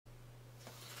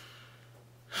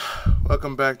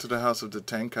Welcome back to the House of the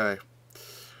Tenkai.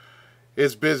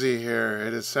 It's busy here.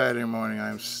 It is Saturday morning.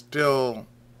 I'm still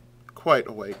quite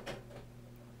awake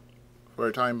for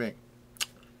the time being.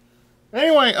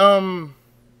 Anyway,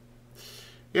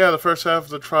 yeah, the first half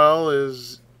of the trial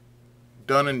is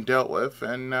done and dealt with,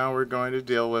 and now we're going to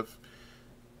deal with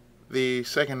the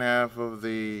second half of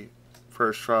the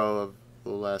first trial of the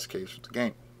last case of the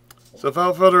game. So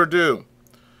without further ado,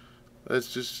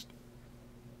 let's just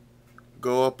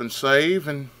go up and save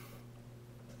and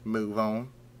move on.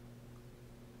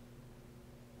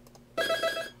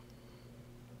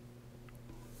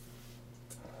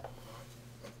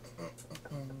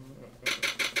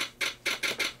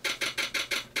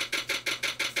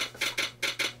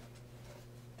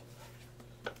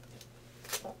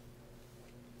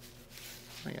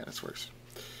 Oh yeah, this works.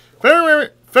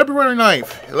 February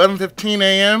 9th, 11:15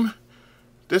 a.m.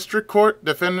 District Court,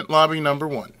 Defendant Lobby Number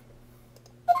 1.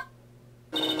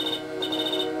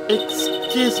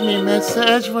 Excuse me, Mr.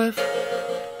 Edgeworth.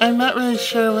 I'm not really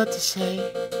sure what to say.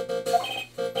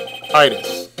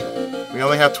 Itis, we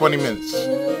only have 20 minutes.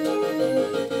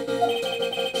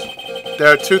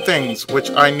 There are two things which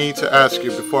I need to ask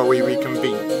you before we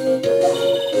reconvene.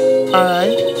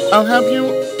 Alright, I'll help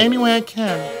you any way I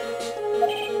can.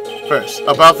 First,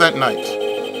 about that night.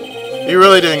 You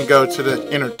really didn't go to the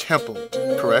inner temple,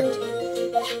 correct?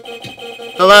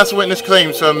 The last witness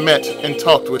claims to have met and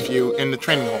talked with you in the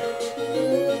training hall.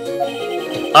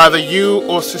 Either you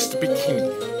or Sister Bikini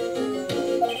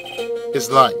is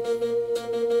lying.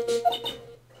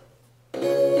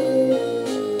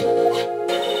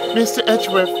 Mr.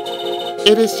 Edgeworth,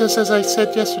 it is just as I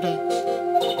said yesterday.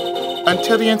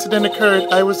 Until the incident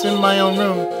occurred, I was in my own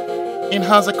room in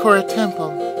Hazakura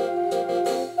Temple.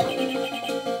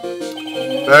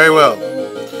 Very well.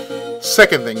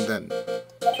 Second thing then.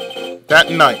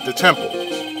 That night, the temple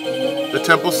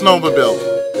snowmobile.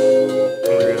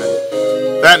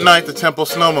 That night, the temple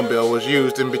snowmobile was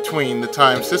used in between the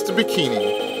time Sister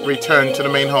Bikini returned to the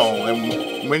main hall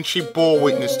and when she bore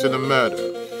witness to the murder.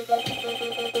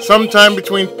 Sometime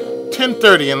between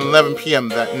 10:30 and 11 p.m.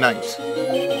 that night.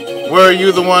 Were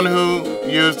you the one who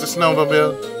used the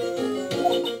snowmobile?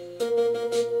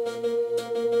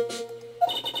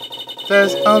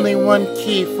 There's only one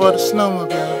key for the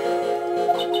snowmobile.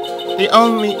 The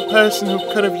only person who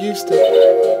could have used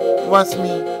it was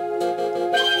me.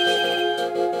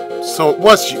 So it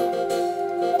was you.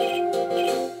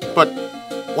 But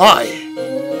why?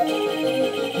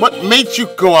 What made you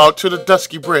go out to the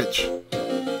Dusky Bridge?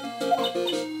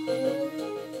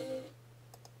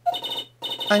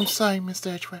 I'm sorry,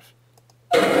 Mr. Edgeworth.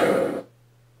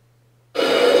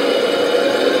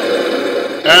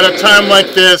 At a time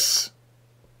like this,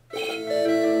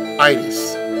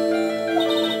 Itis.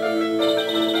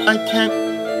 I can't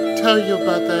tell you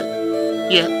about that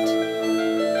yet.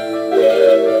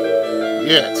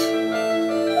 Yet?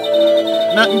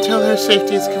 Not until her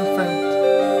safety is confirmed.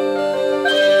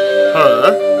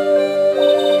 Her?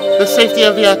 The safety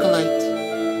of the Acolyte.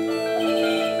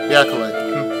 The Acolyte.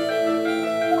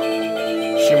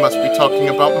 She must be talking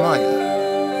about Maya.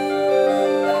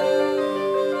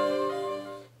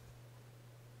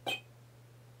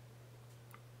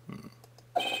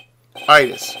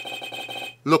 Itis,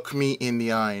 look me in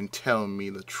the eye and tell me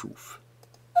the truth.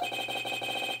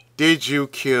 Did you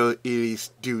kill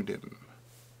Elise Dudem?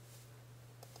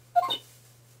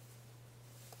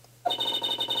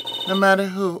 No matter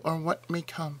who or what may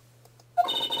come,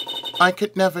 I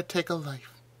could never take a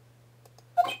life.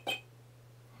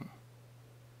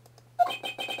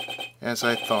 As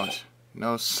I thought,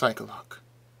 no psychologue.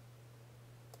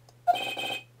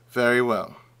 Very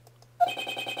well.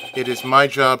 It is my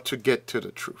job to get to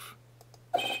the truth.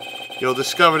 You'll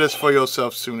discover this for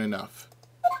yourself soon enough.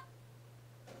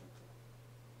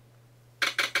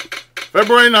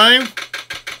 February 9th,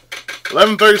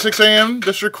 11:36 a.m.,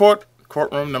 District Court,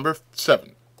 Courtroom Number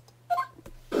 7.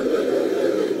 The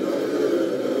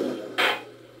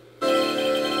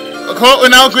court will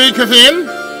now reconvene.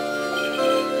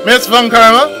 Miss Von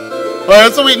Karma, where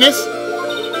is the witness?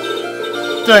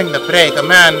 During the break, a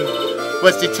man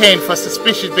was detained for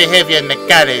suspicious behavior in the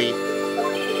gallery.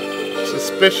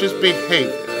 Suspicious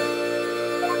behavior.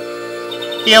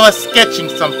 He was sketching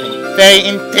something very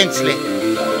intensely.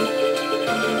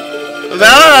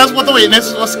 That's what the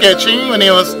witness was sketching when he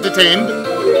was detained.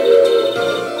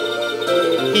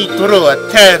 He drew a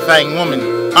terrifying woman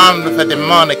armed with a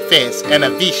demonic face and a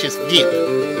vicious whip.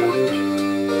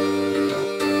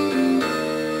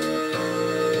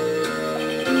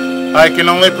 I can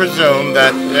only presume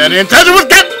that an intention was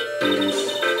kept!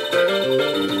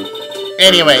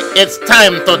 Anyway, it's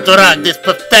time to drag this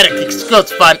pathetic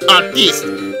excuse for an artist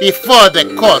before the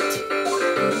court.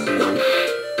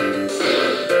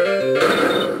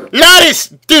 Loris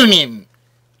Dunin,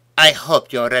 I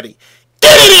hope you're ready.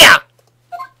 Get in here!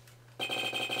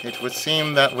 It would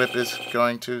seem that whip is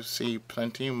going to see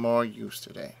plenty more use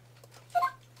today.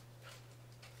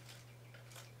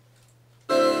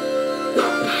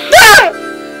 Ah!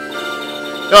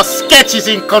 Your sketch is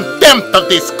in contempt of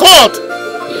this court!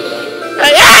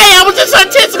 Hey, I was just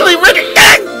artistically ready!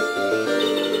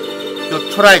 You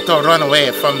tried to run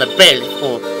away from the bailiff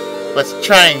who was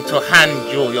trying to hand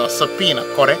you your subpoena,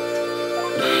 correct?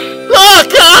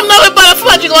 Look! I'm nothing but a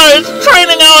fledgling artist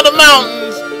training out of the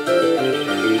mountains!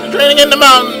 Training in the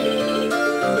mountains.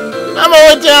 I'm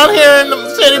only down here in the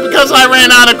city because I ran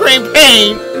out of green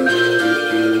paint.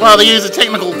 Well, they use a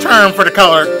technical term for the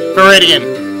color, Viridian.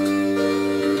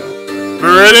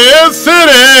 Viridian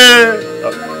City!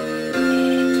 Oh.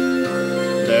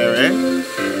 Larry?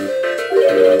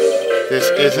 This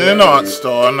isn't an art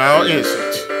store now, is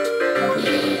it?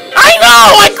 I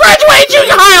know! I graduated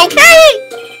junior high, okay?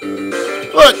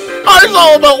 Look, art is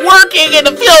all about working in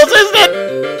the fields, isn't it?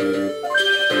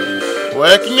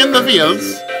 Working in the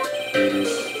fields?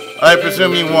 I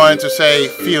presume you wanted to say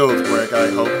field work, I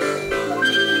hope.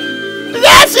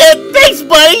 That's it! Thanks,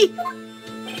 buddy!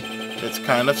 It's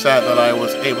kind of sad that I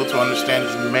was able to understand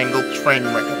this mangled train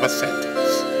wreck of a sentence.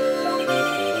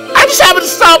 I just happened to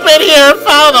stop in here and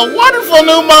found a wonderful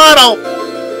new model!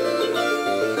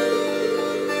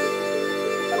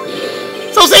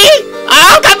 So see?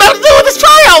 I've got nothing to do with this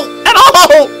trial at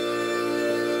all!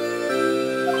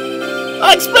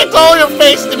 I expect all your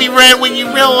face to be red when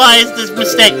you realize this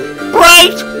mistake.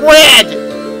 Bright red!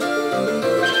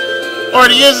 Or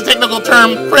to use the technical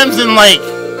term, Crimson Lake.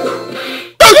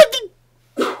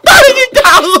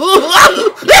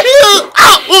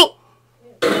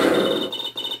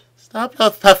 Stop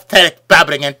your pathetic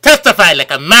babbling and testify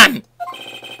like a man!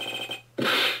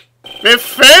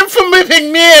 Refrain from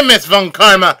whipping me, Miss Von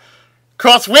Karma!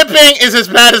 Cross-whipping is as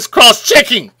bad as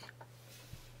cross-checking!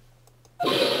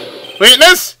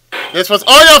 Witness, this was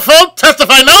all your fault.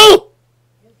 Testify no.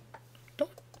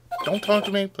 Don't talk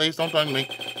to me, please. Don't talk to me.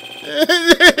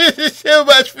 This is so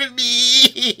much for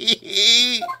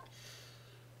me.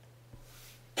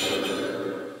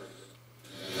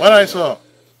 What I saw.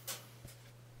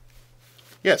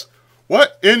 Yes.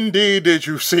 What indeed did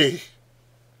you see?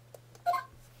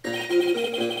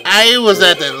 I was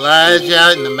at the lodge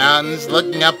out in the mountains,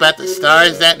 looking up at the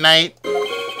stars that night.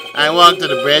 I walked to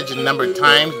the bridge a number of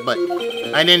times, but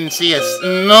I didn't see a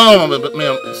snowmobile.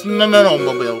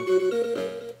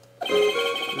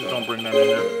 Please don't bring that in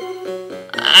there.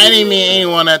 I didn't meet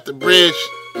anyone at the bridge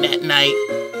that night.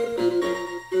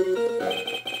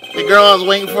 The girl I was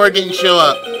waiting for didn't show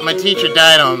up. My teacher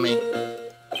died on me.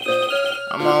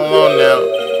 I'm all alone now.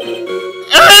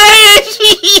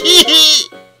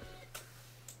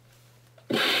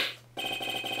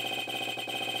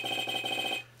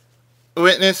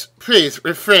 Witness, please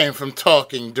refrain from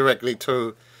talking directly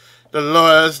to the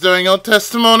lawyers during your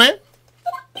testimony.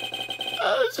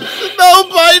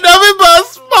 Nobody, nothing but a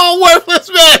small, worthless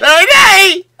man,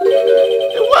 okay?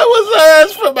 And why was I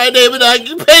asked for my name and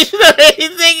occupation or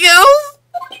anything else?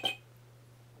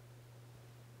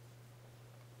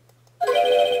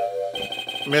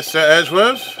 Mr.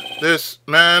 Edgeworth, this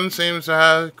man seems to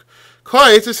have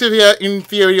quite a severe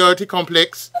inferiority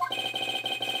complex.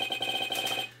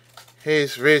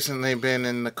 He's recently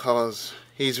been the cause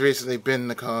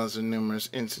of numerous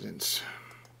incidents.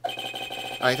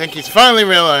 I think he's finally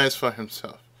realized for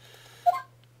himself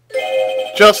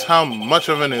just how much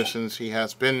of a nuisance he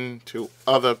has been to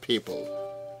other people.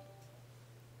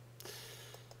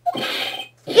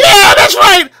 Yeah, that's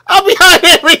right! I'll be behind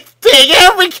everything,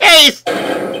 every case!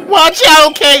 Watch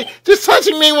out, okay? Just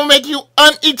touching me will make you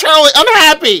eternally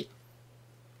unhappy!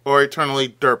 Or eternally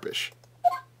derpish.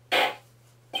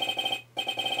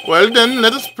 Well then,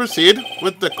 let us proceed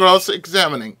with the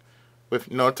cross-examining, with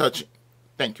no touching.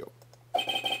 Thank you.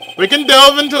 We can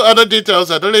delve into other details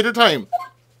at a later time.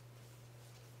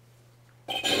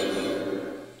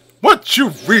 What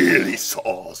you really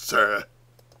saw, sir?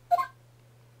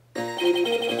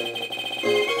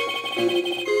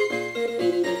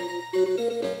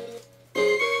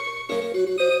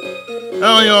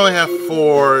 Well, you only have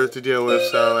 4 to deal with,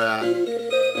 so,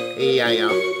 yeah.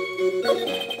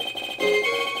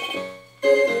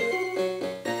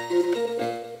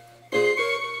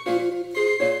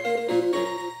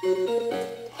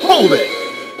 Hold it!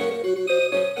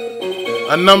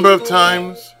 A number of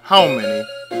times? How many?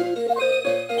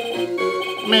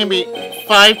 Maybe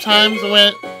 5 times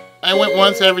when I went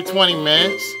once every 20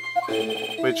 minutes.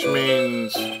 Which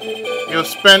means you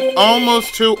spent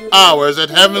almost 2 hours at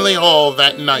Heavenly Hall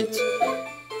that night.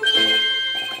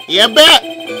 You bet.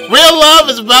 Real love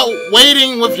is about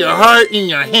waiting with your heart in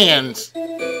your hands.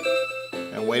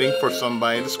 And waiting for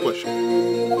somebody to squish it.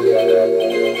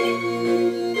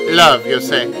 Love, you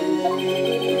say.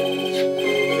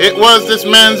 It was this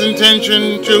man's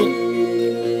intention to...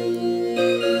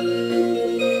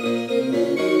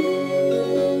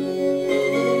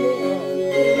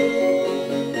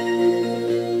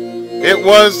 It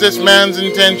was this man's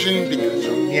intention, because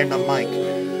you're near the mic.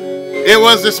 It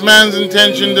was this man's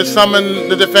intention to summon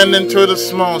the defendant to the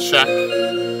small shack.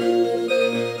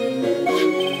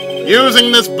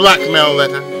 Using this blackmail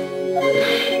letter.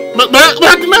 But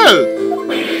blackmail?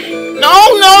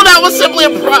 No, that was simply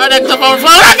a product of our...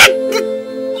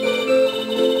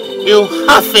 You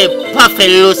huffy, puffy,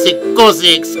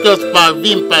 loosey-goosey, excuse for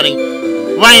whimpering,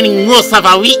 whining moose of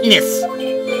a weakness.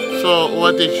 So,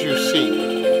 what did you see?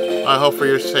 I hope for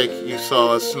your sake you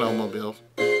saw a snowmobile.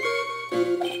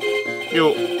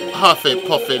 You huffy,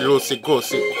 puffy,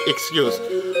 loosey-goosey excuse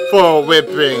for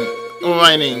whipping,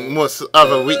 whining moose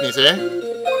of a weakness, eh?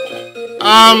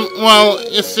 Well,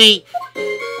 you see...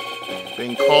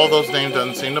 Being called those names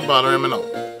doesn't seem to bother him at all.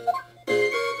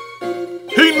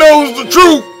 He knows the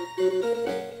truth!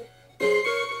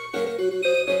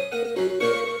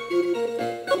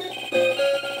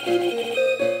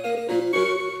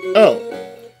 Oh,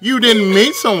 you didn't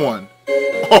meet someone.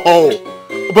 Oh,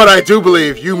 but I do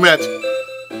believe you met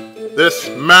this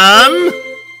man.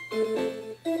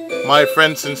 My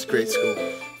friend since grade school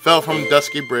fell from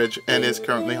Dusky Bridge and is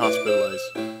currently hospitalized.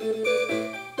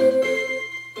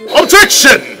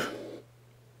 Objection!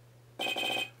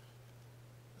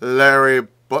 Larry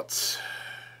Butts.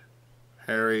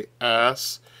 Harry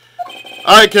Ass.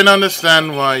 I can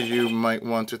understand why you might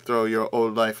want to throw your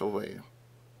old life away.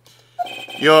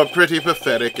 You're pretty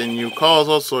pathetic and you cause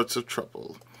all sorts of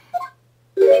trouble.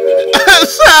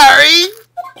 Sorry!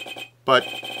 But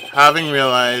having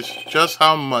realized just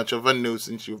how much of a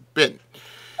nuisance you've been,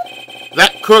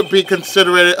 that could be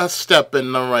considered a step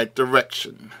in the right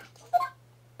direction.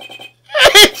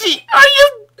 Are you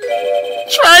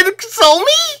trying to console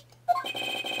me?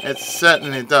 It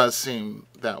certainly does seem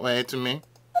that way to me.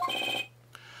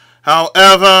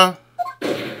 However,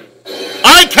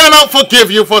 I cannot forgive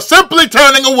you for simply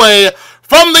turning away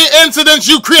from the incidents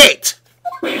you create.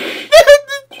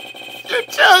 You're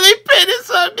totally penis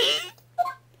on me.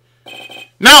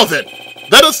 Now then,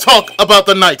 let us talk about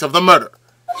the night of the murder.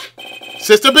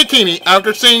 Sister Bikini,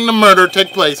 after seeing the murder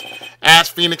take place,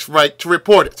 asked Phoenix Wright to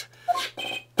report it.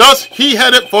 Thus, he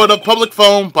headed for the public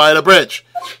phone by the bridge.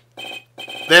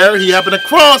 There, he happened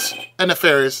across a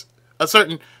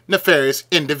certain nefarious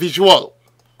individual.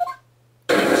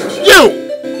 You!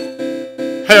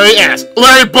 Harry asked,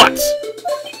 Larry Butts.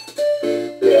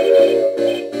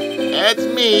 That's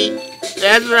me.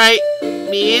 That's right.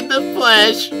 Me in the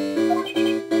flesh.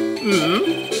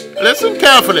 Listen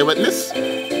carefully, witness.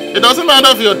 It doesn't matter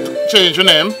if you change your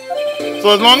name. So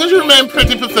as long as you remain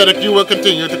pretty pathetic, you will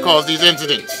continue to cause these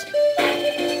incidents.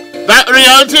 That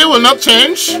reality will not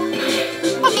change.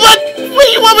 What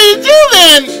do you want me to do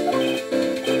then?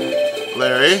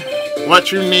 Larry,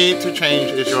 what you need to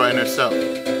change is your inner self.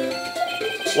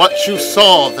 What you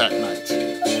saw that night.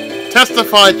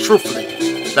 Testify truthfully.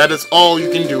 That is all you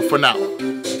can do for now.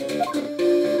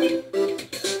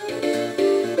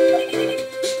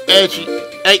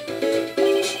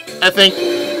 I think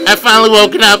I finally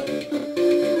woken up.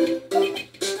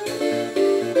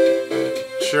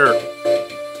 Sure.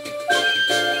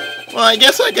 Well, I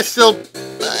guess I could still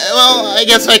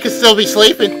be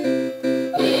sleeping.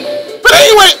 But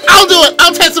anyway, I'll do it.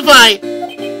 I'll testify.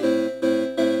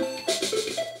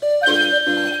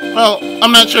 Well,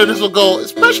 I'm not sure this will go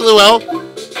especially well.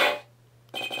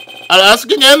 I'll ask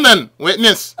again then,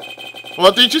 witness.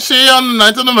 What did you see on the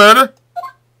night of the murder?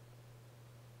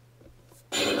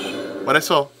 What I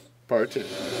saw. Part 2.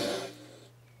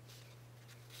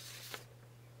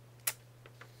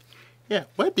 Yeah,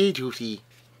 what did you see?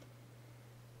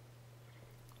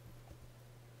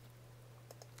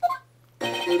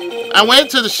 I went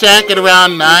to the shack at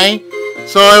around 9,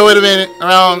 so it would have been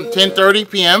around 10:30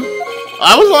 p.m.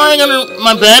 I was lying under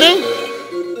my bedding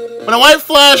when a white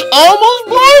flash almost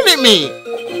blinded me.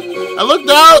 I looked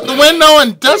out the window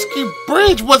and Dusky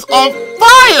Bridge was on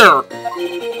fire.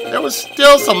 There was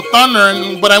still some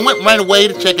thunder, but I went right away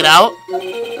to check it out.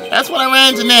 That's when I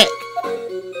ran into Nick.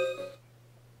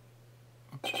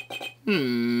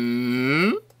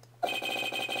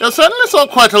 You certainly saw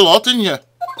quite a lot, didn't you?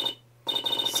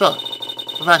 So,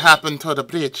 that happened to the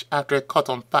bridge after it caught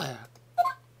on fire.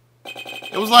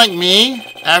 It was like me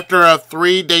after a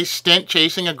 3-day stint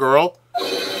chasing a girl.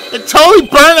 It totally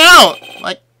burned out.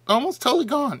 Like, almost totally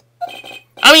gone.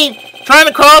 I mean, trying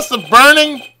to cross the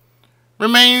burning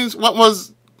remains what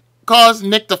was caused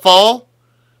Nick to fall.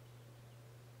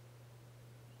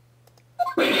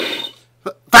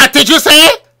 What did you say?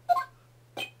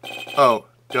 Oh,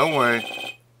 don't worry.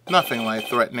 Nothing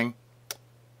life-threatening.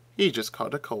 He just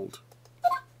caught a cold.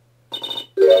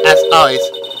 As always,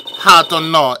 hard to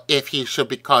know if he should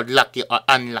be called lucky or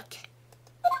unlucky.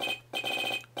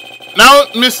 Now,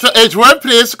 Mr. Edgeworth,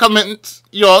 please commence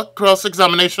your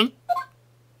cross-examination.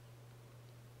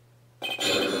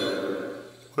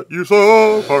 What you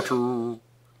saw, Potter.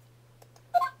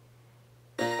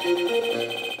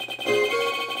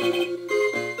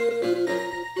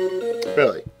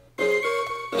 Billy.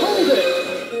 Hold it!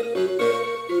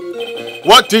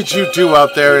 What did you do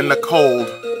out there in the cold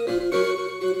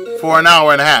for an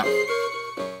hour and a half?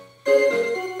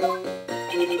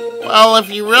 Well, if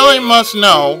you really must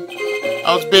know,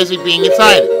 I was busy being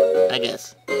excited, I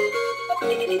guess.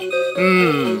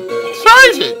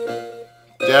 Sergeant!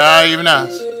 Did I even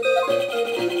ask?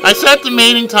 I set the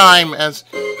meeting time as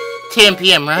 10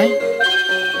 p.m., right?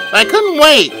 But I couldn't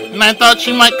wait, and I thought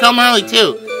she might come early,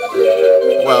 too.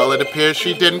 Well, it appears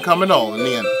she didn't come at all in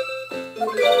the end.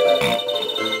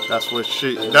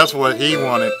 That's what he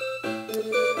wanted.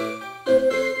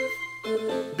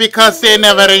 Because they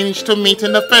never arranged to meet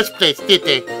in the first place, did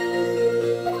they?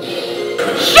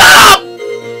 Shut up!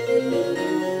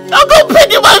 I'll go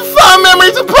picking my fond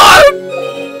memories apart!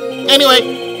 Anyway,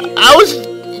 I was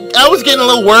getting a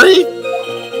little worried.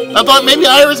 I thought maybe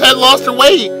Iris had lost her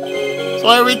way. So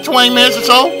every 20 minutes or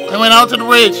so, I went out to the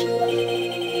bridge.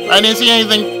 I didn't see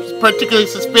anything particularly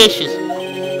suspicious.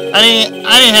 I didn't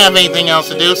have anything else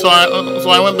to do, so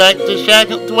I went back to the shack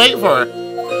to wait for her.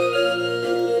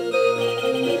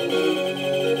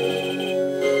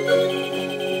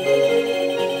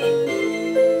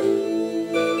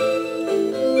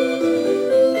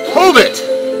 Hold it!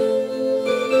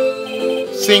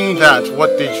 Seeing that,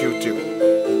 what did you do?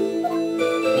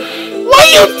 What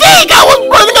do you think? I was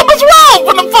burning up as well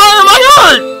from the fire in my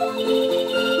heart!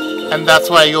 And that's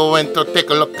why you went to take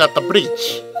a look at the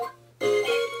breach.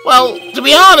 Well, to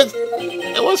be honest,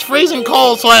 it was freezing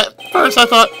cold, so at first I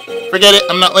thought, forget it,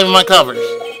 I'm not leaving my covers.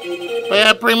 But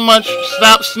it pretty much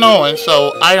stopped snowing,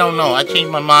 so I don't know, I changed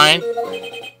my mind.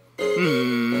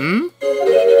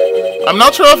 I'm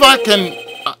not sure I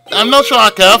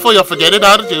can for your forget it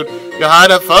attitude. You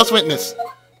hired a false witness.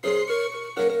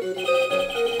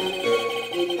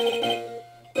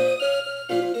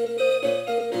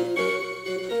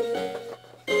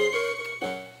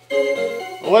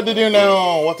 What to do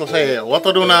now, what to say, what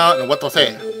to do now, and what to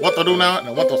say, what to do now,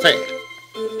 and what to say.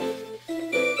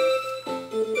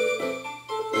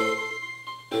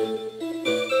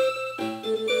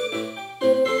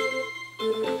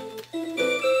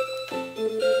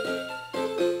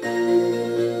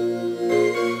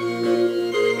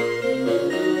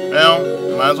 Well,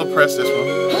 might as well press this one.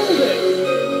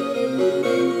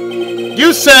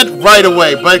 You said right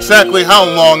away, but exactly how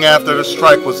long after the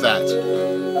strike was that?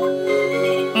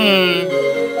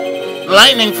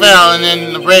 Lightning fell and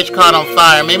then the bridge caught on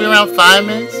fire. Maybe around 5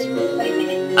 minutes?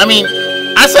 I mean,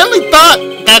 I suddenly thought,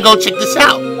 gotta go check this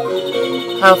out.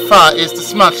 How far is the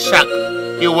small shack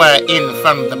you were in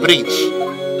from the breach?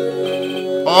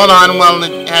 Hold on, well,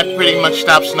 it had pretty much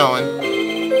stopped snowing.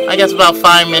 I guess about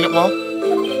 5-minute walk.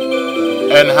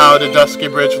 And how did Dusky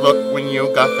Bridge look when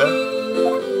you got there?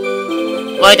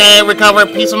 Like I had recovered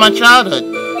a piece of my childhood.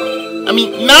 I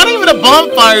mean, not even the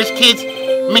bonfires kids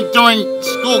make during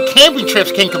school camping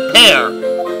trips can compare.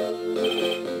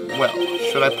 Well,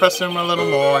 should I press him a little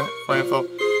more for info?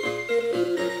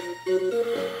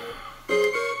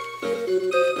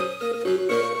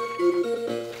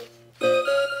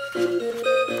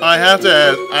 I have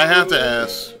to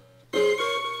ask.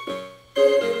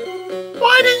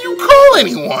 Why didn't you call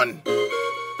anyone?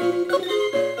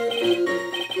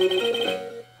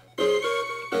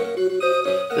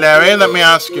 Larry, let me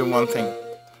ask you one thing.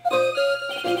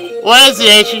 What is it,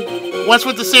 Archie? What's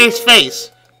with the serious face?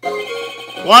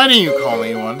 Why didn't you call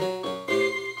anyone?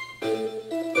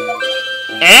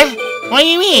 Eh? What do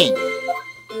you mean?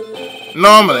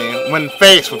 Normally, when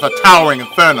faced with a towering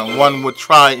inferno, one would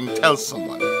try and tell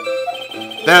someone.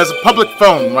 There's a public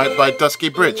phone right by Dusky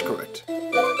Bridge, correct?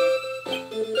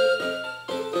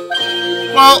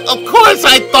 Well, of course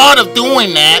I thought of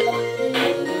doing that.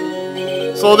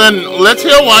 So then, let's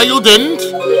hear why you didn't.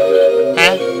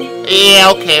 Huh?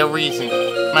 Yeah, okay,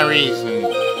 my reason.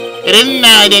 It isn't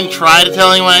that I didn't try to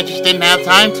tell anyone, I just didn't have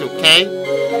time to, okay?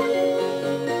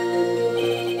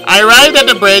 I arrived at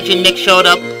the bridge and Nick showed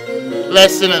up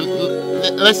less than a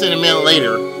minute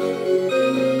later.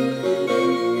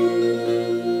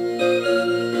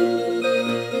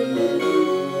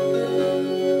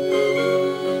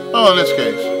 Oh, in this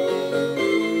case.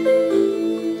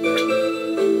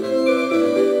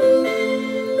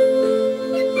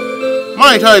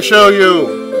 Might I show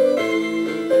you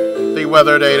the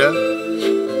weather data?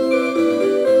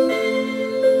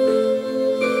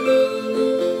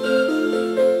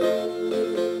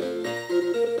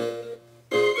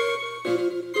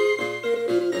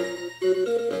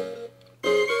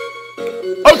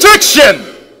 Objection!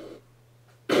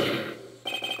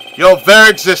 Your very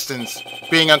existence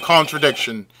being a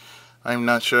contradiction. I'm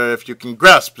not sure if you can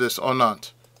grasp this or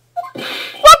not.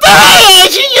 What the hell,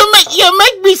 Edgy? You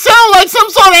make me sound like some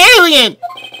sort of alien!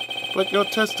 But your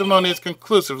testimony is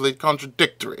conclusively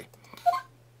contradictory.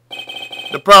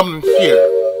 The problem here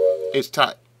is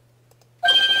time.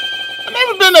 I've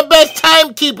never been the best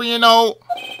timekeeper, you know.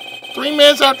 3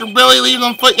 minutes after Billy leaves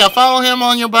on foot, you follow him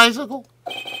on your bicycle?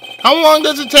 How long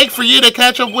does it take for you to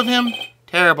catch up with him?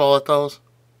 Terrible at those.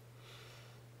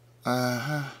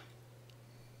 Not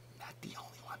the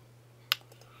only one.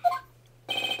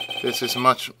 This is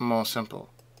much more simple.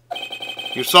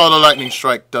 You saw the lightning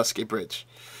strike Dusky Bridge,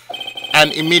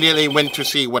 and immediately went to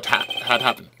see what had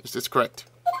happened. Is this correct?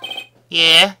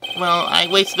 Yeah, well, I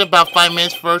wasted about 5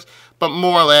 minutes first, but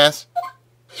more or less.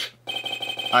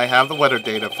 I have the weather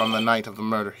data from the night of the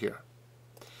murder here.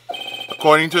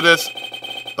 According to this,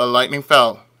 the lightning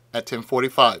fell at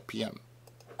 10:45 p.m.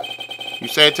 You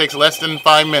say it takes less than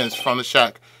 5 minutes from the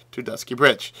shack to Dusky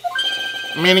Bridge,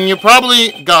 meaning you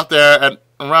probably got there at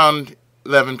around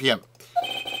 11 p.m.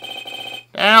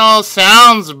 That all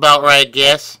sounds about right, I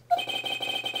guess.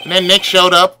 And then Nick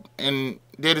showed up and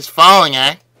did his falling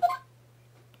act.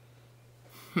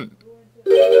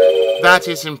 That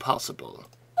is impossible.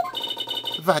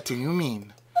 What do you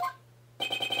mean?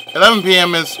 11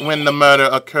 p.m. is when the murder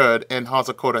occurred in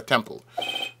Hazakota Temple.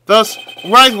 Thus,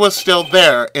 Wright was still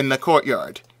there in the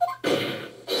courtyard.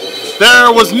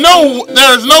 There is no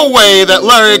way that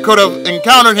Larry could have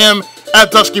encountered him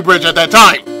at Dusky Bridge at that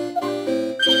time.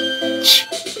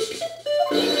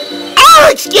 Oh,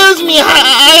 excuse me,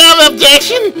 I have an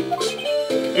objection.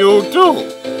 You do?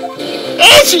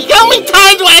 Ashley, how many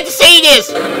times do I have to say this?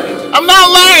 I'm not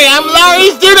Larry, I'm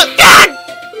Larry's dude. God!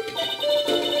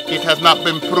 It has not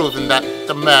been proven that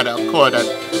the murder occurred at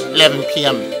 11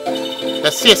 p.m. The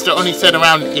sister only said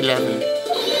around 11.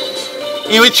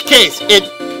 In which case, it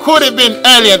could have been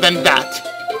earlier than that.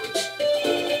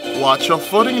 Watch your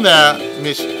footing there,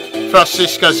 Miss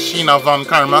Franziska Sheena von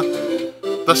Karma.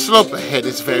 The slope ahead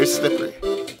is very slippery.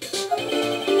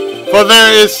 For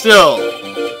there is still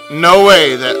no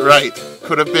way that Wright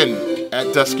could have been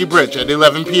at Dusky Bridge at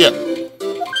 11 p.m.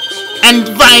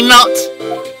 And why not?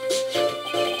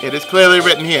 It is clearly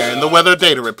written here in the weather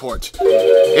data report.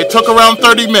 It took around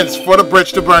 30 minutes for the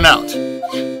bridge to burn out.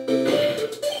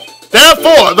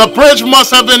 Therefore, the bridge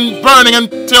must have been burning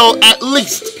until at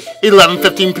least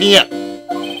 11:15 p.m.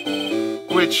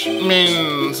 Which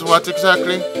means what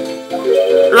exactly?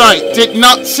 Wright did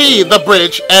not see the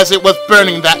bridge as it was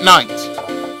burning that night.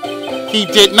 He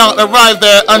did not arrive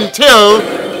there until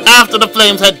after the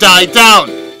flames had died down.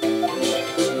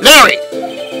 Larry,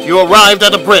 you arrived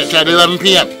at the bridge at 11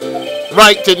 p.m.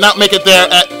 Wright did not make it there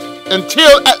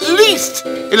until at least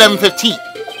 11:15.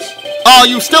 Are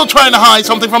you still trying to hide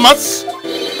something from us?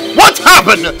 What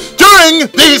happened during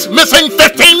these missing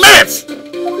 15 minutes?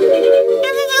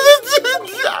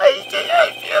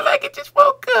 I feel like I just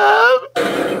woke up.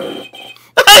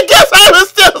 I guess I was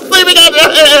still sleeping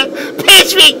under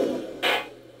pitch me.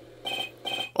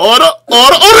 Order,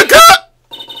 cut!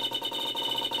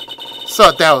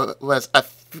 So that was a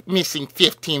missing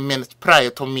 15 minutes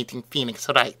prior to meeting Phoenix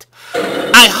Wright.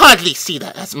 I hardly see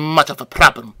that as much of a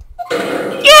problem.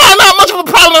 Yeah, not much of a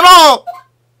problem at all!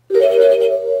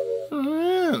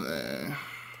 Really?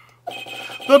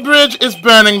 The bridge is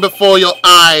burning before your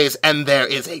eyes, and there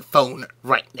is a phone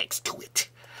right next to it.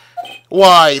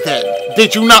 Why, then,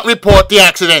 did you not report the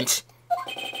accident?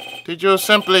 Did you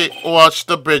simply watch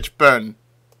the bridge burn?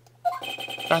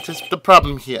 That is the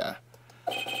problem here.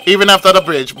 Even after the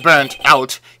bridge burnt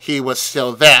out, he was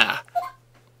still there.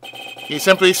 He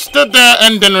simply stood there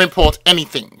and didn't report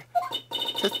anything.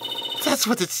 That's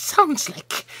what it sounds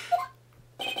like.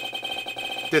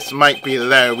 This might be the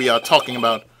Larry we are talking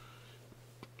about.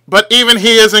 But even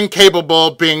he is incapable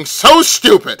of being so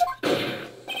stupid.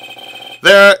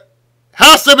 There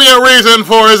has to be a reason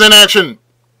for his inaction.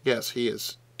 Yes, he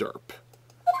is derp.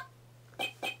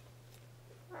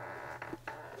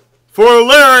 For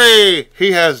Larry,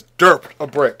 he has derped a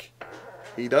brick.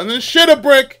 He doesn't shit a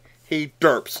brick, he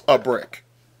derps a brick.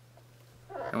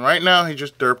 And right now, he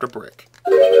just derped a brick.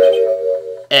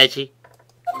 Edgy,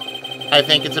 I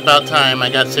think it's about time I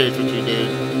got serious with you,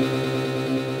 dude.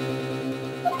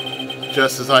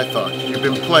 Just as I thought. You've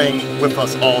been playing with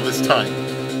us all this time.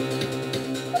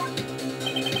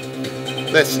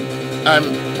 Listen,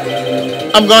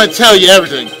 I'm going to tell you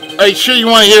everything. Are you sure you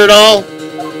want to hear it all?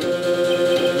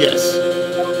 Yes.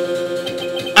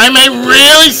 I may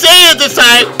really say it this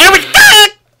time.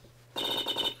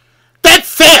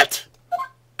 That's it.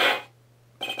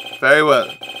 Very well.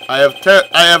 I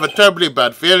have a terribly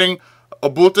bad feeling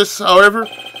about this, however.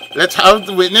 Let's have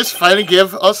the witness finally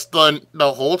give us the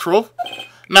whole truth.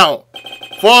 Now,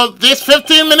 for this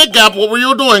 15-minute gap, what were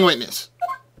you doing, witness?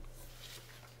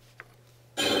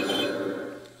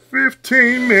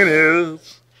 15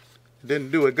 minutes. Didn't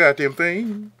do a goddamn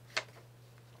thing.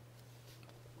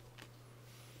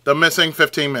 The missing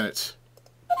 15 minutes.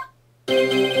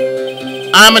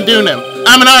 I'm a Dunham.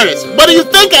 I'm an artist. What do you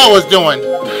think I was doing?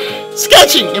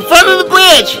 Sketching in front of the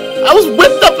bridge. I was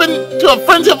whipped up into a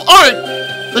frenzy of art.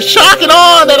 The shock and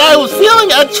awe that I was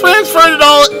feeling, I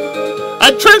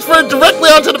transferred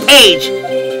directly onto the page.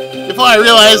 Before I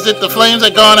realized that the flames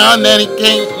had gone out and then he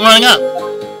came running up.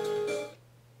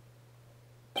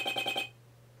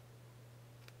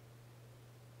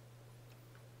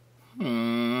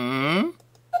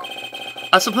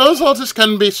 I suppose all this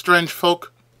can be strange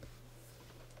folk.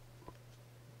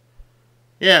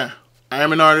 Yeah, I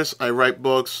am an artist. I write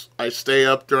books. I stay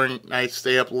up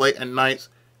late at nights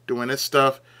doing this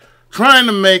stuff, trying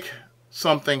to make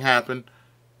something happen.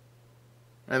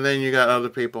 And then you got other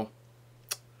people.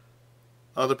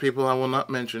 Other people I will not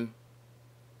mention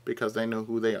because they know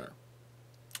who they are.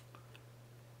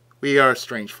 We are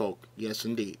strange folk. Yes,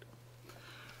 indeed.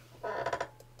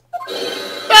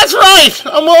 That's right!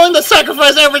 I'm willing to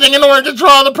sacrifice everything in order to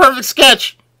draw the perfect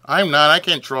sketch. I'm not. I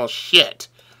can't draw shit.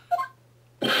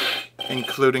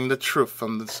 Including the truth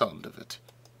from the sound of it.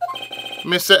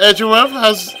 Mr. Edgeworth,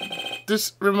 has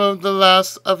this removed the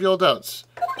last of your doubts?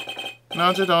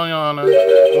 Not at all, Your Honor.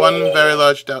 One very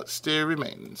large doubt still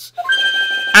remains.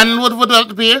 And what would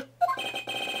that be?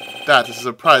 That is a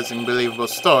surprising, believable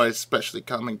story, especially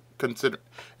considering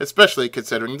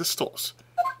the source.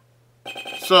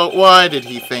 So why did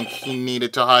he think he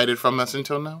needed to hide it from us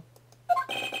until now?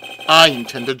 I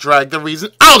intend to drag the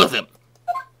reason out of him.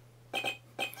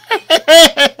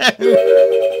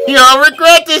 You'll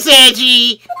regret this,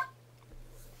 Edgy.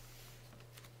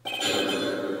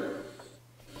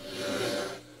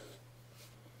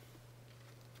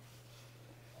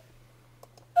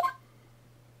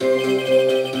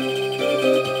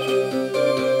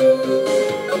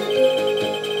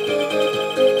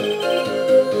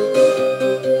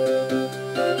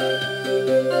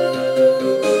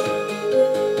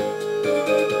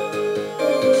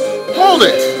 Hold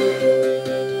it!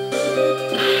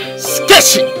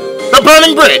 Sketching the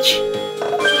burning bridge.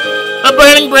 The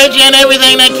burning bridge and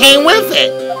everything that came with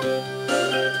it.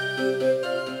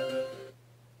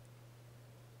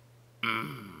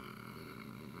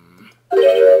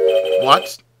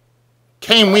 What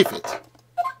came with it?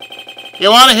 You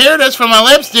want to hear this from my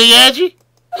lips, do you, Edgy?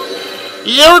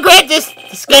 You'll regret this.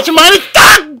 The sketch of mine is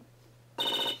done.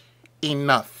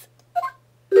 Enough.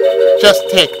 Just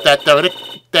take that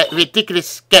ridiculous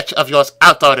sketch of yours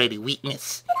out already,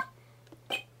 weakness.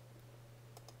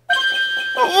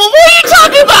 What are you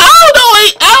talking about?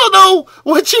 I don't know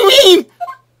what you mean.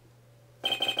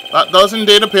 That does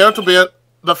indeed appear to be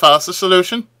the fastest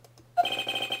solution.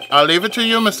 I'll leave it to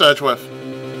you, Mr. Edgeworth.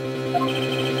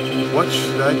 What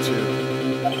should I do?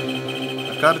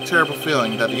 I've got a terrible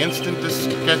feeling that the instant this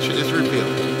sketch is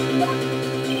revealed,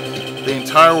 the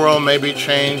entire world may be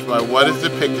changed by what is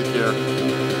depicted here.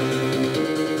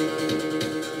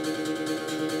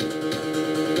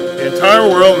 The entire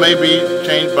world may be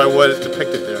changed by what is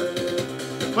depicted there.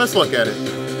 Let's look at it.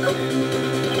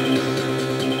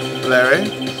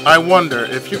 Larry, I wonder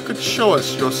if you could show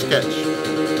us your sketch.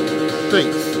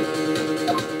 Please.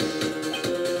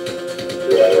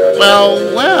 Well.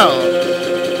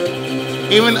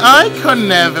 Even I couldn't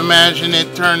have imagined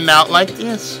it turned out like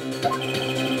this.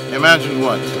 Imagine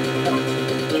what?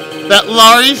 That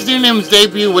Laurie's Dunham's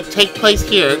debut would take place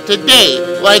here,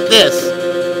 today, like this.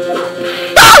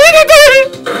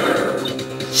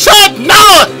 Shut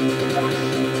now!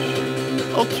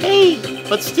 Okay,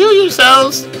 but steel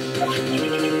yourselves.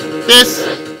 This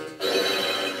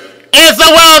is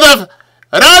the world of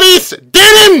Laurie's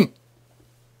Dunham!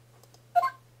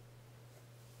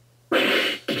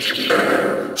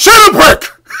 Shut up, Rick!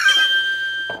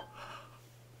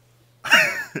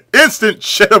 instant,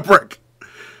 shit a brick.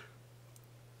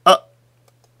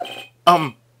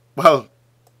 Well,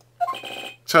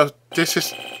 so this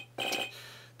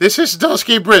is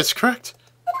Dusky Bridge, correct?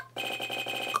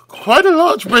 Quite a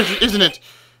large bridge, isn't it?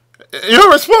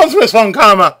 Your response, Miss Von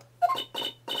Karma.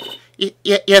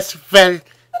 Yes, well,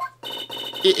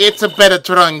 it's a better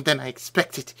drawing than I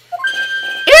expected.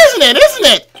 Isn't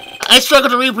it? I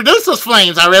struggled to reproduce those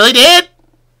flames, I really did.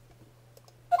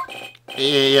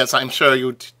 Yes, I'm sure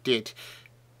you did.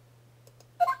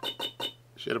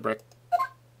 Shit a brick.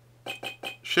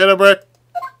 Shit a brick.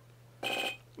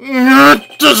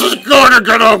 This is gonna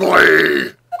get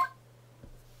ugly!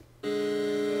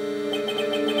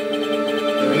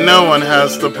 No one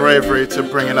has the bravery to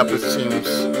bring it up, it seems.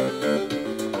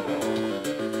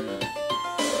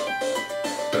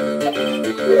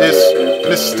 This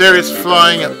mysterious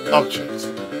flying object.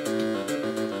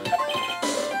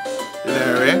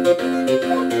 Larry?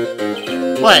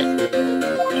 What?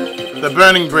 The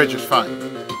burning bridge is fine.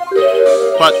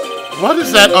 But what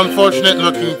is that unfortunate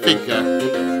looking figure?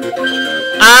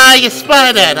 Ah, you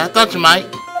spy that. I thought you might.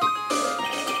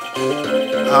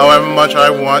 However much I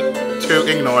want to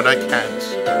ignore it, I can't.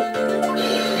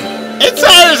 It's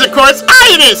Iris, of course.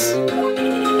 Iris!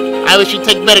 I wish she'd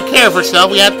take better care of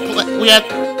herself. We have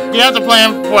to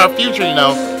plan for our future, you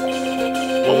know.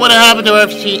 What would have happened to her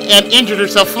if she had injured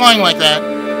herself flying like that?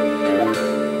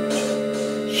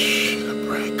 Shit a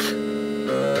brick.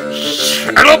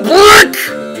 Shit a brick!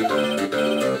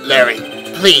 Larry,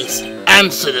 please,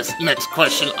 answer this next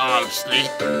question honestly.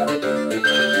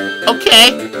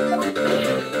 Okay.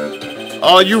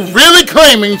 Are you really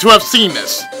claiming to have seen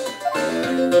this?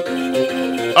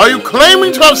 Are you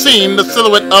claiming to have seen the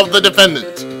silhouette of the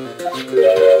defendant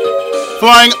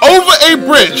flying over a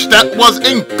bridge that was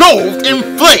engulfed in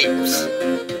flames?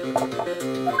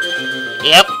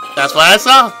 Yep, that's what I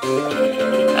saw.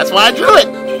 That's why I drew it.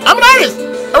 I'm an artist.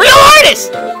 A real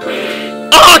artist.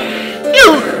 Oh,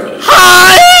 you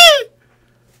high?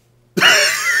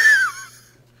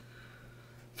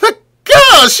 The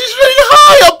girl, she's really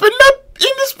high up in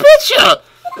this picture.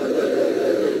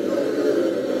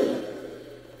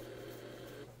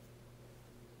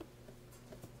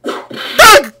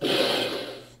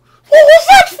 What was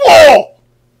that for?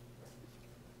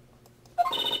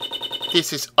 This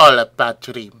is all a bad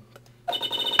dream.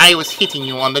 I was hitting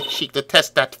you on the cheek to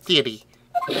test that theory.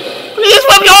 Please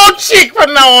rub your own cheek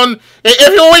from now on,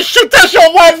 if you wish to test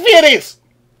your wild theories.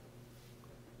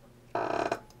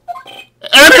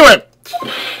 Anyway,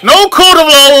 no court of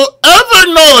law will ever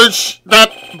acknowledge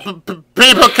that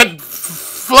people can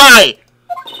fly.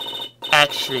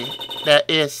 Actually, there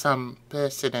is some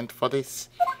precedent for this.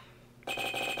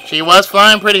 She was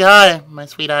flying pretty high, my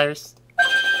sweet Iris.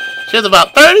 She was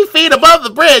about 30 feet above the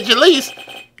bridge, at least.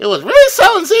 It was really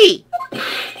something to see.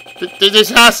 This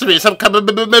has to be some kind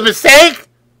of mistake.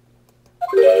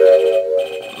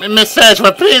 Miss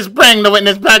Edgeworth, please bring the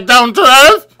witness back down to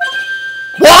earth.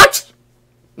 What?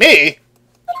 Me?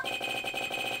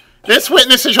 This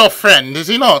witness is your friend, is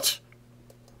he not?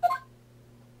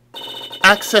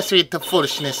 Accessory to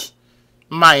foolishness,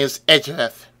 Miles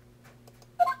Edgeworth.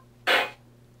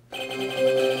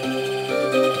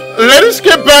 Let us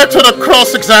get back to the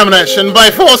cross-examination by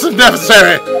force if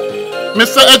necessary.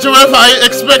 Mr. Edgeworth, I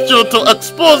expect you to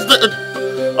expose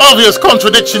the obvious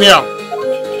contradiction here.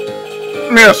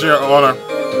 Yes, Your Honor.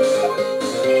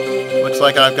 Looks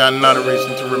like I've got another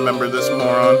reason to remember this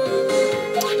moron.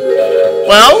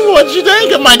 Well, what'd you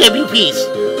think of my debut piece?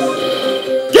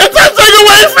 Get that thing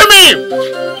away from me!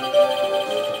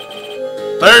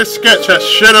 Their sketch has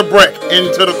shit a brick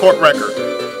into the court record.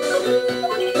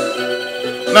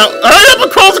 Now, hurry up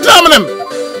and cross-examine him!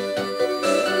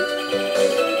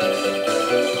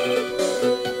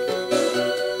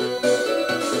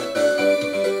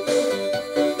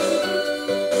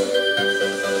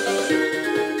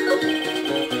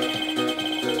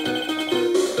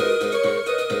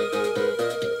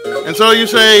 And so you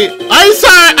say, I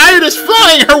saw Iris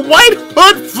flying, her white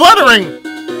hood fluttering!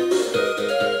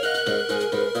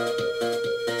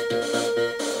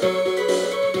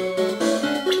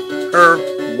 Her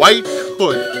white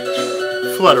hood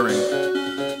fluttering.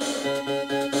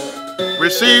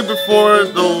 Receive before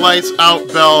the lights out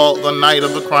bell the night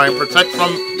of the crime. Protect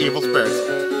from evil spirits.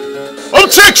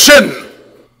 Objection!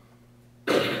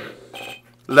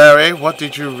 Larry, what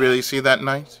did you really see that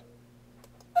night?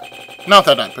 Not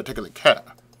that I particularly care.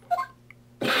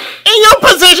 In your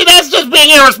position, that's just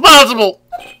being irresponsible.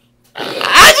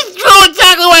 I just drew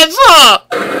exactly what I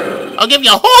saw. I'll give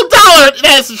you a whole $1 if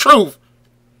that's the truth.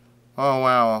 Oh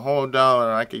wow, a whole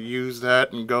 $1. I could use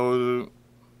that and go to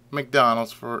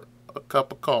McDonald's for a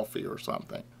cup of coffee or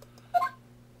something.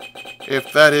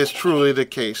 If that is truly the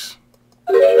case,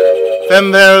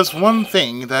 then there's one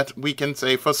thing that we can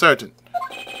say for certain.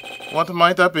 What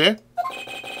might that be?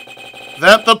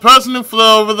 That the person who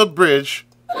flew over the bridge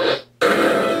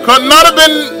could not have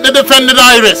been the defendant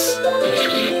Iris.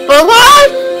 But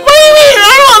what? What do you mean?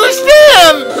 I don't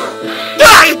understand.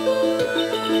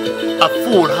 A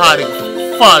foolhardy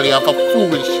folly of a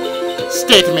foolish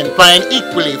statement by an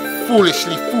equally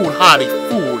foolishly foolhardy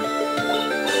fool.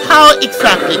 How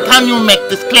exactly can you make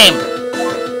this claim?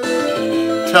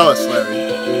 Tell us,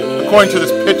 Larry. According to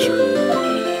this picture,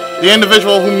 the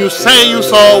individual whom you say you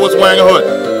saw was wearing a hood,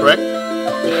 correct?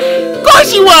 Of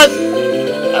course he was!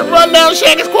 That rundown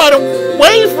shack is quite a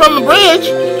way from the bridge.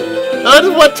 That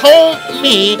is what told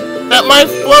me that my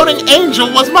floating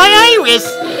angel was my Iris.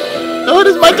 The hood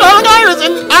is my darling Iris,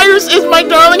 and Iris is my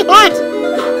darling hood.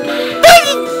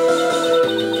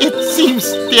 It seems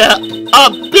there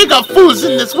are bigger fools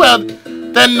in this world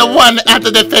than the one at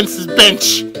the defense's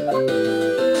bench.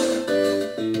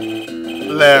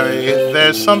 Larry,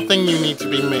 there's something you need to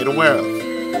be made aware of.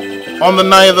 On the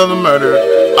night of the murder,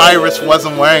 Iris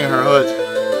wasn't wearing her hood.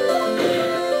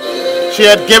 She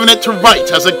had given it to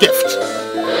Wright as a gift.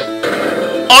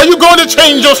 Are you going to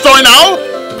change your story now?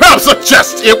 Perhaps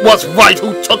suggest it was Wright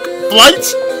who took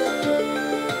flight?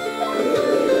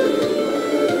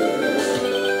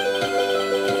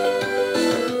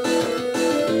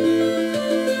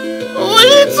 What are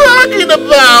you talking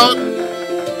about?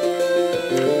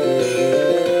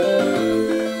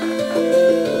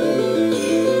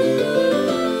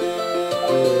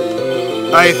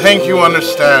 I think you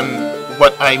understand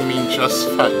what I mean just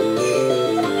fine.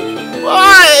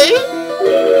 Why?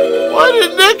 Why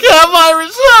did Nick have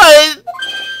Iris hood?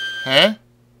 Huh?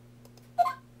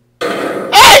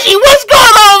 Ashley, what's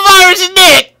going on with Iris and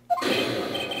Nick?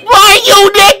 Why you,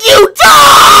 Nick, you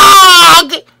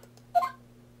dog?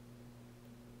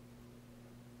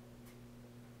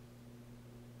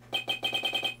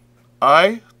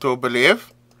 I do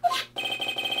believe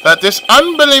that this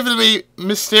unbelievably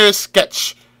mysterious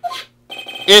sketch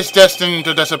is destined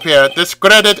to disappear,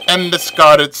 discredited and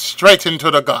discarded straight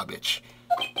into the garbage.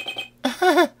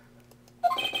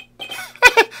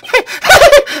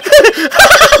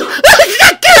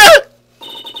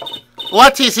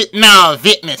 What is it now,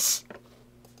 witness?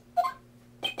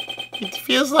 It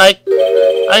feels like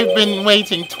I've been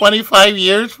waiting 25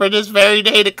 years for this very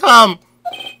day to come.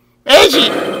 Angie,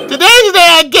 today's the day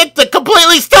I get to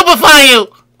completely stupefy you!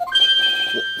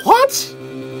 What?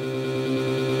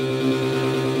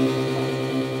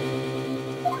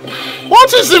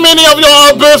 What is the meaning of your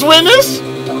outburst, witness?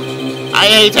 I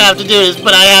hate to have to do this,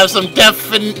 but I have some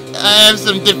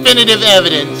definitive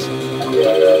evidence.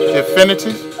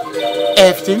 Definitive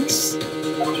Evidence?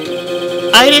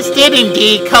 Iris did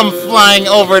indeed come flying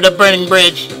over the burning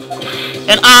bridge.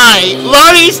 And I,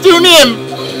 Lottie Stunim,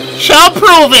 shall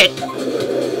prove it!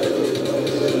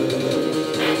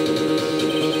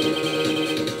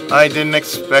 I didn't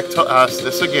expect to ask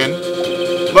this again,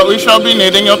 but we shall be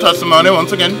needing your testimony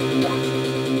once again.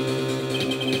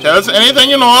 Tell us anything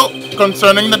you know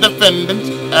concerning the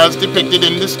defendant as depicted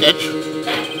in the sketch,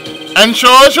 and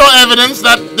show us your evidence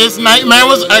that this nightmare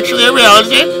was actually a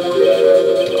reality.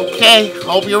 Okay,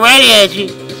 hope you're ready, Edgy.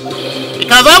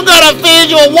 Because I'm gonna feed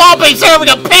you a whopping serving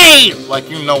of pain! Like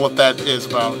you know what that is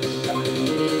about.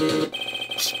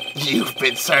 You've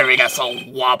been serving us a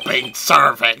whopping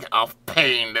serving of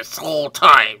pain this whole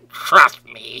time. Trust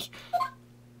me.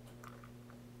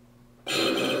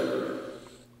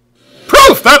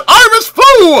 Proof that Iris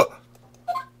flew!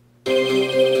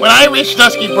 When I reached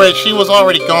Dusky Bridge, she was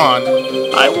already gone.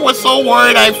 I was so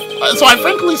worried, so I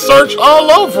frankly searched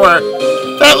all over her.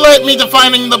 That led me to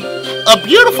finding a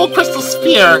beautiful crystal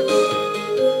sphere,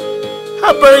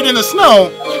 half buried in the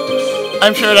snow.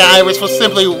 I'm sure that Iris was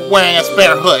simply wearing a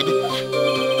spare hood.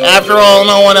 After all,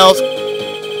 no one else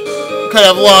could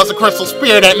have lost a crystal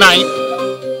sphere that night.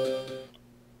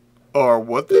 Or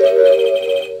would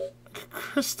they?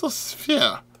 Crystal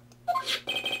sphere.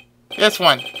 This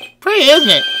one. Pretty, isn't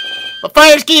it? But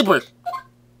finders keepers.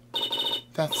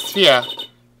 That sphere.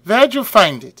 Where'd you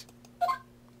find it?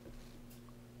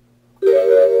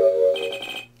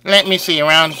 Let me see,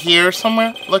 around here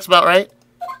somewhere? Looks about right.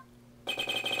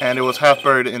 And it was half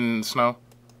buried in snow.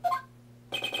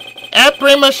 It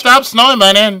pretty much stopped snowing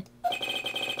by then.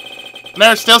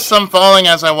 There's still some falling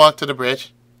as I walk to the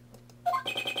bridge.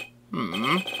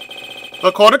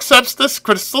 The court accepts this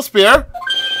crystal spear.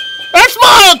 That's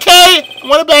mine, okay? I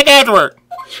want it back afterward.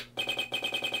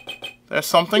 There's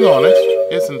something on it,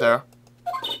 isn't there?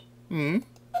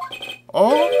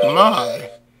 Oh my.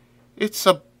 It's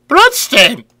a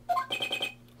bloodstain.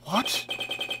 What?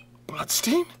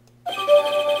 bloodstain?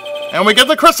 And we get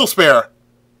the crystal spear.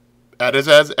 That is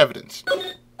as evidence.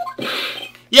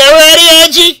 You ready,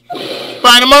 Edgy?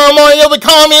 By tomorrow morning, you'll be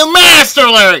calling me Master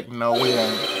Larry. No, we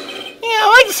won't. Yeah,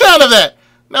 I like the sound of that.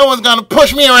 No one's gonna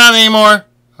push me around anymore.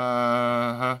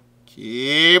 Uh-huh.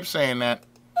 Keep saying that.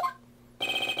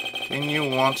 Didn't you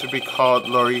want to be called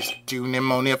Laurice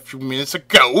Dunim only a few minutes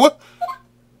ago?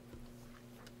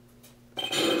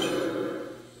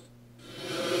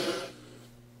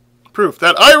 Proof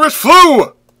that Iris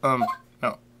flew!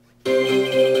 No.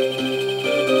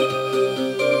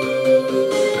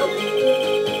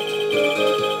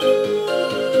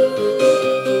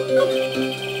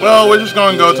 Well, we're just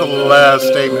going to go to the last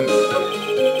statement.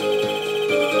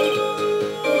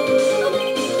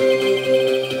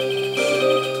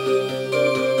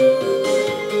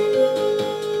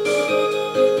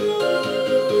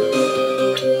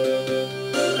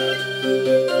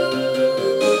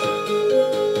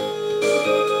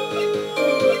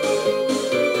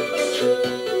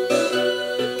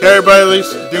 Carried by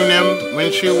Elise Dunim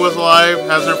when she was alive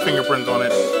has her fingerprints on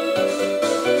it.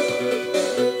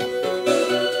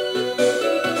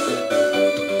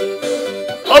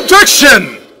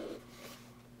 Objection!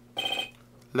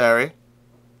 Larry,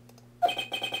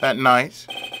 that night,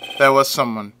 there was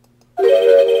someone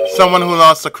who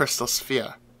lost the crystal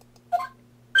sphere.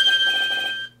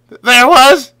 There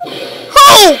was?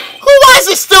 Who? Who was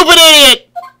this stupid idiot?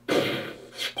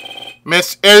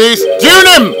 Miss Elise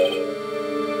Dunim!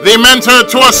 The mentor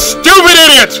to a stupid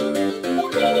idiot!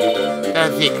 A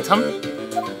victim?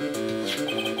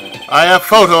 I have a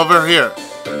photo of her here.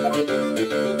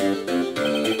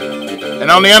 And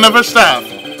on the end of her staff,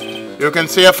 you can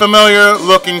see a familiar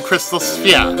looking crystal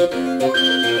sphere.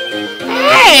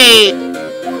 Hey!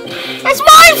 That's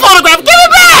my photograph! Give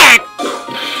it back!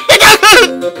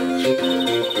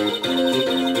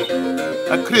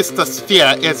 A crystal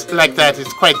sphere is like that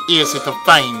is quite easy to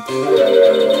find.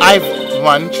 I've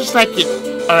one just like it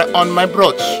on my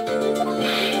brooch.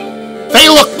 They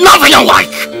look nothing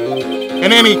alike!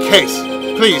 In any case,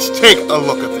 please take a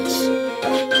look at this.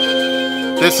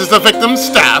 This is the victim's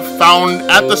staff found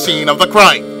at the scene of the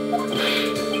crime.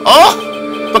 Oh!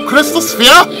 The crystal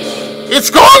sphere? It's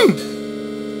gone!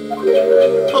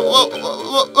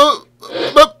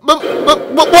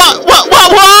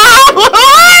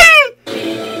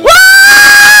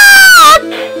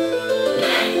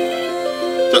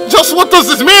 Just what does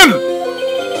this mean?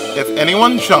 If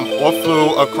anyone jumped or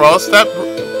flew across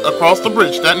the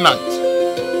bridge that night,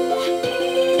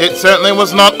 it certainly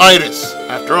was not Iris,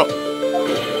 after all.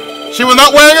 She was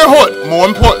not wearing her hood, more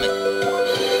importantly.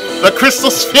 The crystal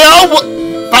sphere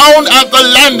found at the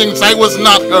landing site was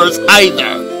not hers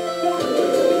either.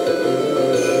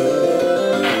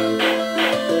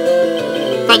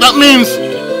 That means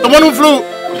the one who flew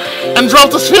and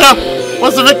dropped the sphere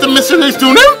was the victim, Mr. Elise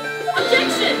Dunim?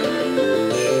 Objection!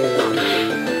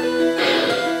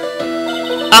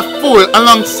 A fool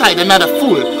alongside another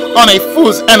fool on a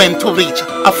fool's errand to reach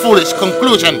a foolish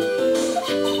conclusion.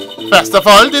 First of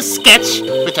all, this sketch,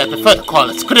 which I prefer to call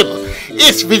a scribble,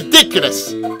 is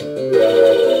ridiculous.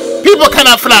 People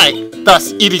cannot fly,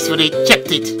 thus it is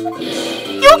rejected.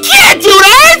 You can't do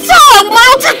that! It's all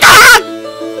mountain god!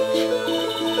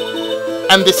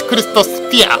 And this crystal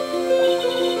sphere,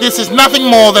 this is nothing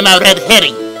more than a red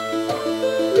herring.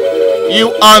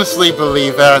 You honestly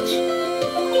believe that?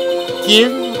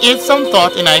 Give it some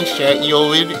thought and I'm sure you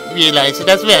will realize it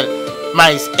as well,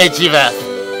 Miss Edgeworth.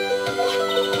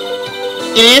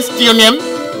 Elise Dunim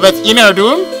was in her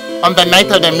room on the night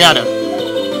of the murder.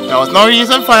 There was no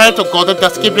reason for her to go to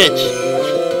Dusky Bridge.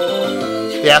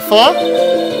 Therefore,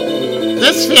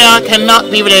 this sphere cannot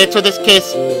be related to this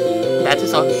case. That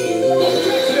is all.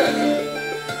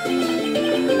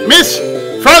 Miss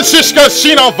Franziska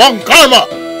Sina von Karma!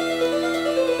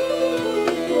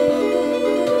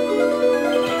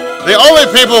 The only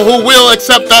people who will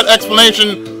accept that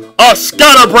explanation are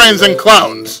scatterbrains and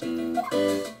clowns.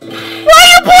 Why are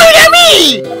you pointing at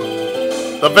me?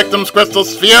 The victim's crystal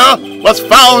sphere was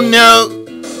found near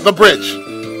the bridge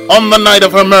on the night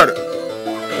of her murder.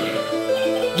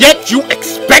 Yet you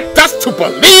expect us to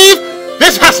believe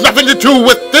this has nothing to do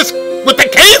with the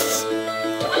case?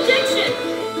 Objection!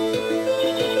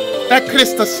 That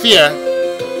crystal sphere,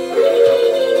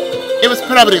 it was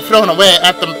probably thrown away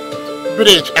at the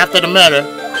bridge after the murder.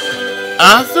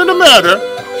 After the murder?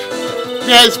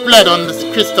 There is blood on this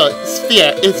crystal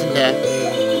sphere, isn't there?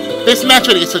 This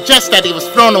naturally suggests that it was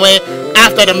thrown away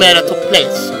after the murder took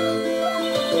place.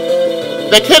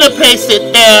 The killer placed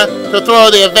it there to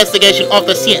throw the investigation off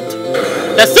the scent.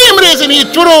 The same reason he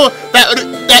drew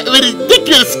that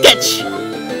ridiculous sketch.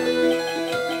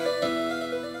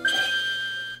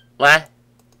 What?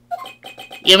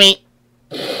 You mean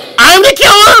I'm the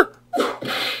killer?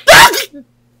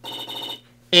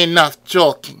 Enough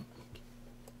joking.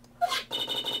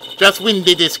 Just when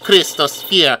did this crystal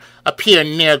sphere appear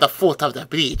near the foot of the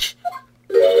breach?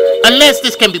 Unless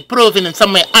this can be proven in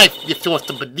some way, I be forced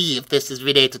to believe this is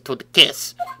related to the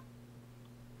case.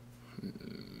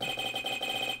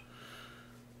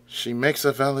 She makes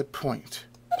a valid point.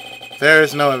 There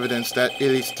is no evidence that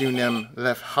Elise Dunem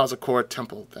left Hazakor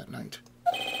Temple that night.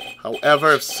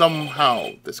 However, if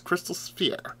somehow this crystal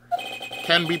sphere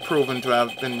can be proven to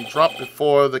have been dropped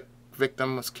before the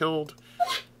victim was killed,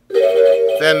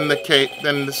 then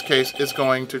this case is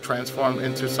going to transform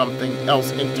into something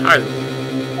else entirely.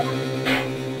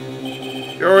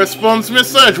 Your response,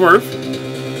 Miss Edgeworth?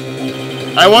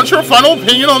 I want your final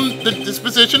opinion on the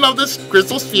disposition of this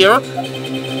crystal sphere.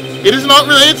 If it is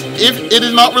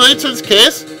not related to this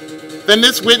case, then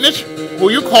this witness, who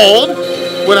you called,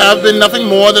 would have been nothing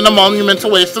more than a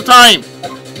monumental waste of time.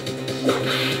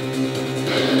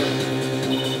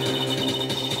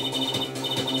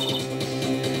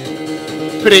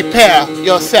 Prepare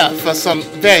yourself for some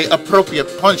very appropriate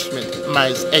punishment,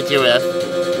 Miss Edgeworth.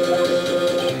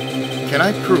 Can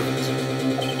I prove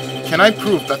it? Can I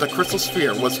prove that the crystal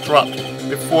sphere was dropped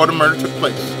before the murder took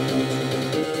place?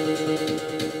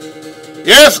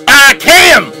 Yes, I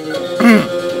can!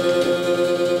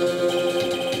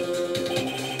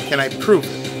 Can I prove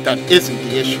it? That isn't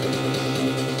the issue.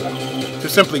 To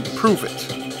simply prove it,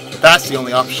 that's the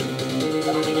only option.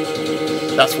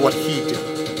 That's what he did.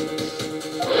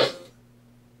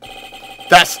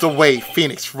 That's the way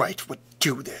Phoenix Wright would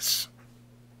do this.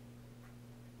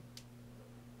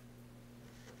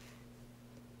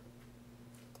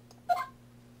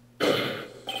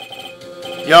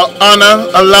 Your Honor,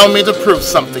 allow me to prove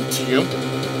something to you.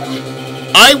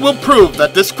 I will prove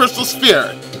that this crystal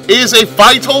sphere is a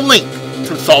vital link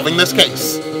to solving this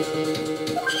case.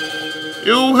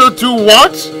 You will do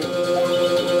what?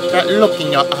 That look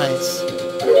in your eyes.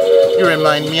 You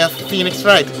remind me of Phoenix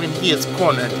Wright when he is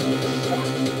cornered.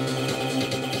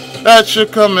 That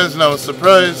should come as no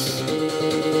surprise.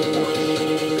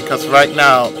 Because right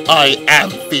now, I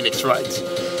am Phoenix Wright.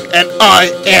 And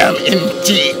I am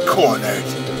indeed cornered.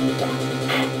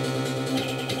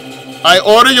 I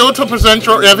order you to present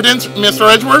your evidence, Mr.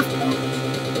 Edgeworth.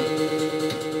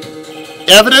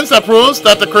 Evidence that proves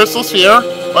that the crystal sphere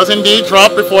was indeed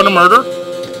dropped before the murder.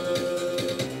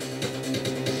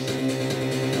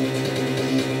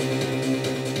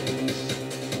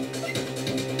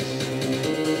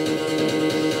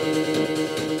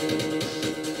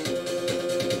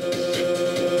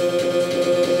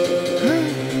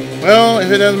 Well, if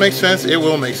it doesn't make sense, it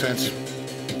will make sense.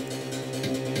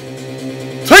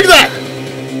 Take that!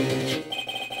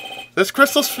 This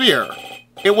crystal sphere,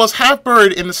 it was half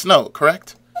buried in the snow,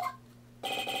 correct?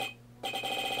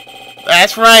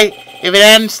 That's right. If it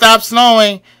hadn't stopped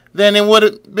snowing, then it would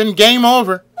have been game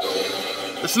over.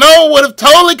 The snow would have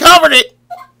totally covered it.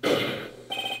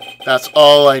 That's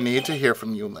all I need to hear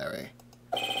from you, Larry.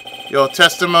 Your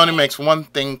testimony makes one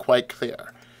thing quite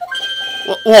clear.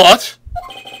 What?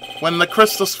 When the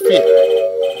crystal sphere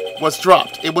was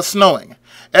dropped, it was snowing.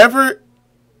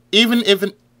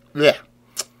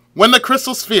 When the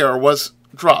crystal sphere was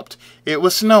dropped, it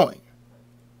was snowing.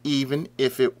 Even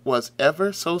if it was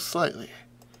ever so slightly.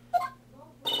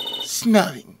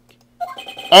 Snowing.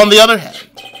 On the other hand,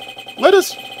 let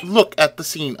us look at the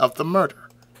scene of the murder.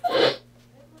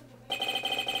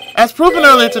 As proven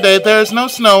earlier today, there is no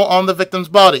snow on the victim's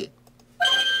body.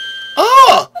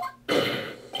 Ah!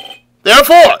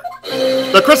 Therefore,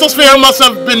 the crystal sphere must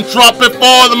have been dropped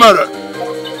before the murder.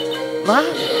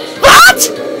 What?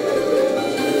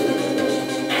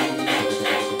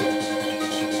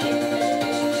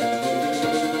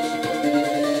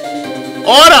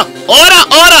 Order!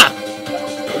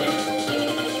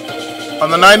 On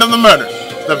the night of the murder,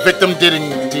 the victim did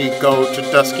indeed go to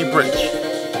Dusky Bridge.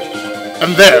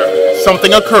 And there,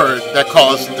 something occurred that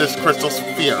caused this crystal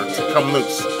sphere to come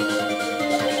loose.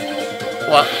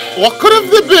 What could have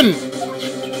there been?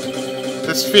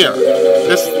 This sphere.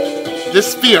 This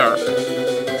sphere.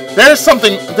 There's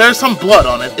some blood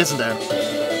on it, isn't there?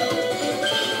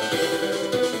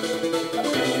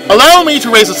 Allow me to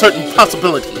raise a certain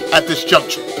possibility at this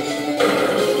juncture.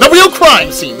 The real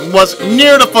crime scene was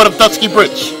near the foot of Dusky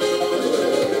Bridge.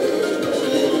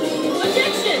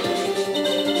 Objection!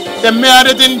 The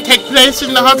murder didn't take place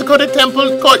in the Hazakor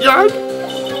Temple courtyard?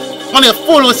 Only a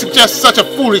fool would suggest such a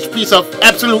foolish piece of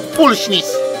absolute foolishness.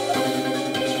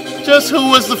 Just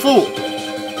who was the fool?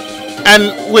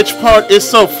 And which part is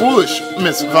so foolish,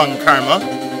 Miss Von Karma?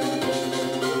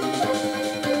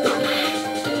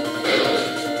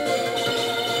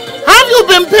 you've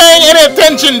been paying any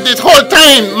attention this whole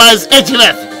time, Ms.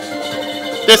 Edgeworth.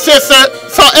 The sister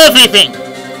saw everything.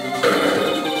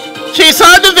 She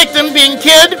saw the victim being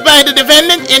killed by the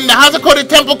defendant in the Hazakota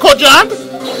Temple courtyard.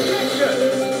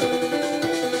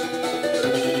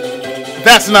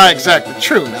 That's not exactly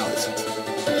true, now is it?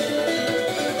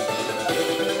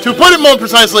 To put it more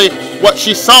precisely, what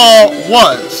she saw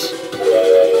was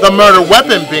the murder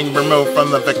weapon being removed from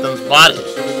the victim's body.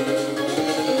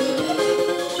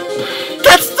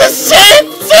 That's the same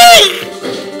thing!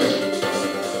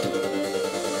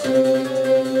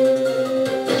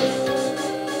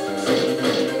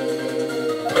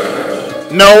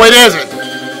 No, it isn't.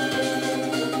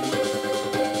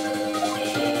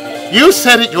 You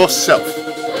said it yourself.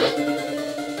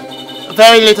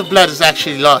 Very little blood is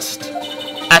actually lost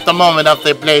at the moment of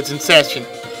the blade's insertion.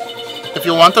 If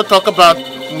you want to talk about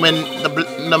when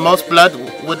the most blood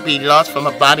would be lost from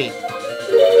a body,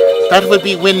 that would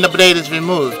be when the blade is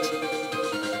removed.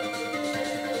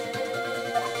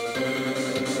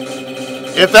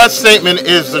 If that statement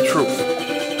is the truth,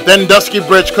 then Dusky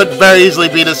Bridge could very easily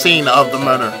be the scene of the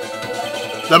murder.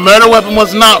 The murder weapon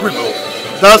was not removed,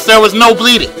 thus there was no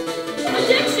bleeding.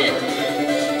 Objection!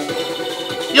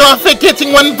 You are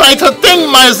forgetting one vital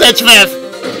thing, Ms. Edgeworth.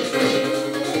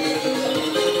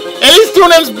 Ellie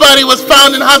Stunham's body was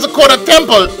found in Hazakota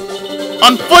Temple.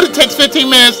 On foot, it takes 15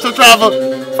 minutes to travel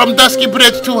from Dusky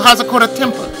Bridge to Hazakota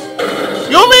Temple.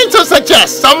 You mean to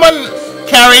suggest someone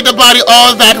carried the body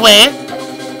all that way?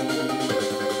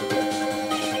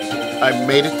 I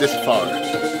made it this far.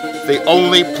 The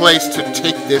only place to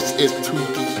take this is to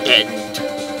the end.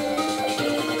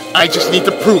 I just need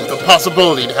to prove the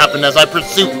possibility to happen as I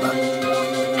presume.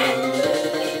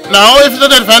 Now, if the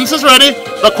defense is ready,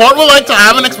 the court would like to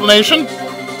have an explanation.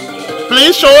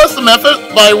 Please show us the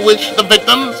method by which the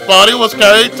victim's body was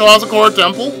carried to Hazakota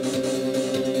Temple.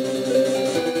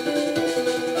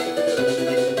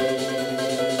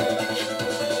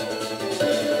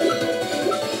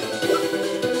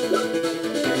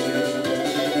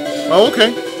 Oh,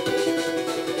 okay.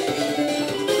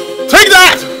 Take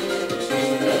that!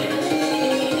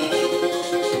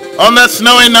 On that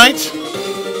snowy night,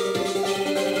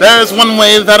 there is one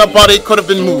way that a body could have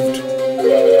been moved.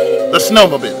 The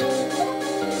snowmobile.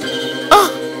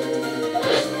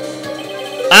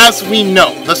 As we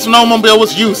know, the snowmobile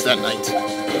was used that night.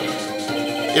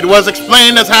 It was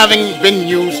explained as having been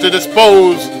used to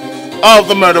dispose of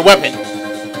the murder weapon.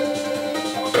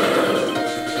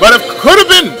 But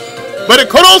it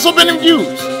could also been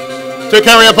used to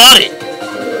carry a body.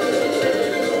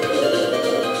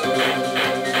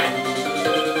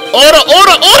 Order,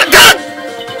 God!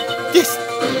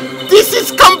 This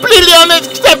is completely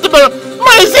unacceptable.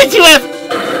 Ms. Edgeworth!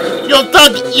 You've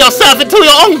dug yourself into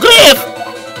your own grave.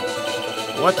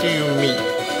 What do you mean?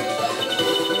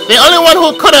 The only one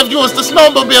who could have used the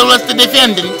snowmobile was the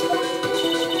defendant.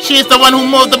 She is the one who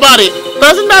moved the body.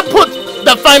 Doesn't that put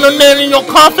the final nail in your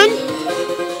coffin?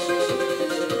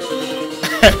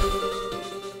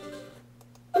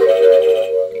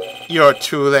 You're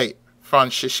too late,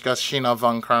 Franziska Sheena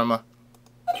von Karma.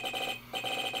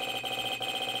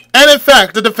 And in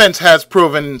fact, the defense has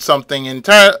proven something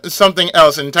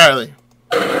else entirely.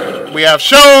 We have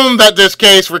shown that this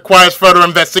case requires further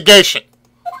investigation.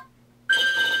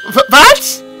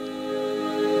 What?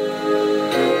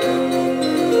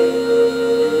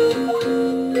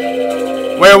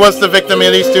 Where was the victim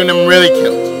Ellie Stunham really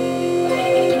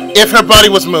killed? If her body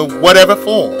was moved, whatever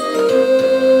for?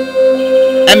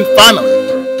 And finally,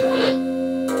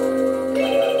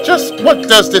 just what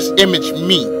does this image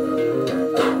mean?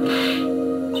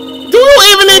 Do you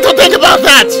even need to think about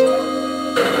that?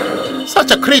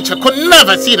 Such a creature could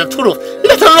never see the truth,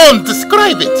 let alone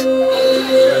describe it.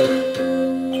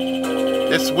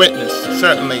 This witness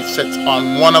certainly sits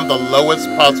on one of the lowest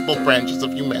possible branches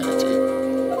of humanity.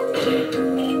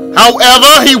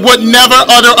 However, he would never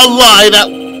utter a lie that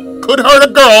could hurt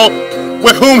a girl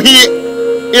with whom he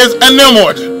is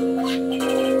enamored.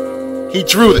 He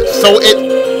drew this, so it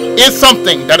is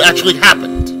something that actually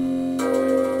happened.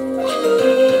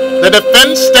 The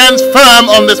defense stands firm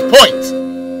on this point.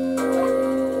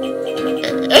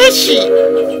 Is she?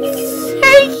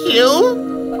 Thank you.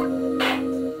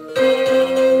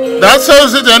 That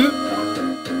settles it then.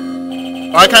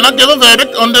 I cannot give a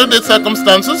verdict under the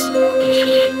circumstances.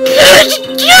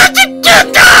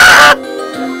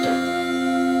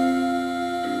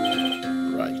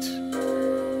 Right.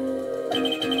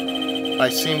 I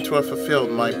seem to have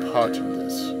fulfilled my part in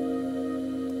this.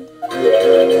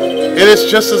 It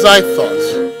is just as I thought.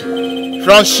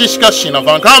 Franziska Sheena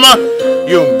von Karma,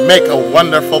 you make a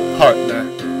wonderful partner.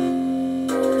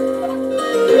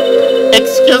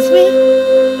 Excuse me?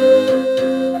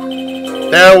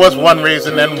 There was one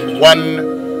reason and one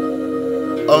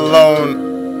alone.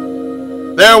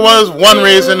 There was one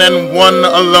reason and one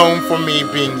alone for me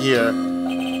being here.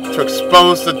 To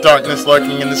expose the darkness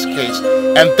lurking in this case,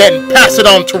 and then pass it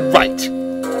on to Wright.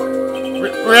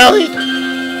 Really?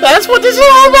 That's what this is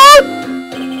all about?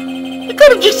 You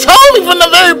could have just told me from the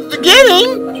very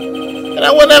beginning, and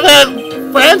I wouldn't have had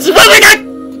friends if I got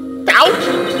out.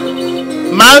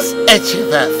 Mas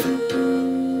Edgeworth.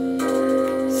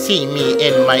 See me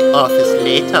in my office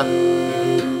later.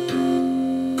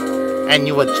 And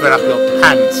you would drop your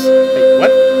pants. Wait,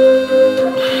 what?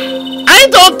 I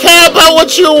don't care about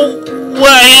what you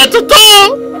were here to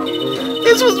do.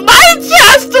 This was my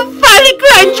chance to finally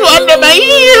grind you under my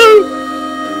heel.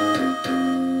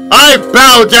 I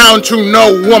bow down to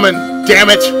no woman, damn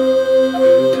it!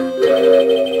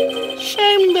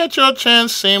 Shame that your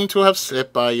chance seemed to have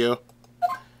slipped by you.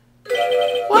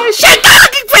 Why, shut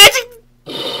up, you crazy!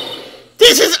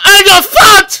 This is all your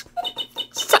fault!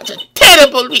 Such a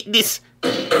terrible weakness. You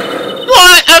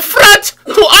are an affront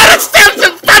to all steps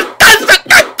and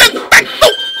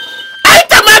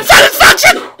ultimate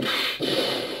satisfaction!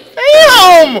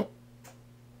 Damn!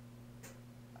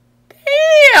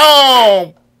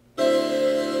 Damn!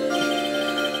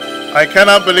 I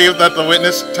cannot believe that the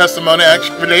witness testimony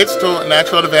relates to an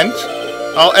actual event.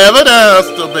 However, there has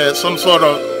to be some sort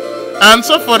of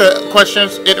answer for the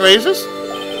questions it raises.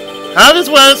 Have his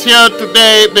words here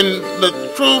today been the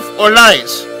truth or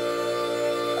lies?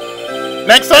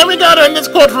 Next time we gather in this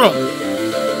courtroom,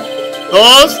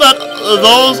 those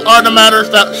are the matters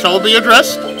that shall be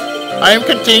addressed. I am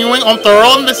continuing on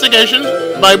thorough investigation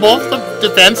by both the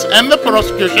defense and the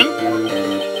prosecution.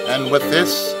 And with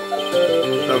this,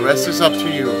 the rest is up to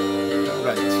you.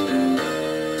 Right.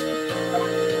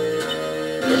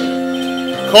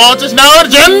 Court is now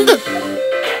adjourned.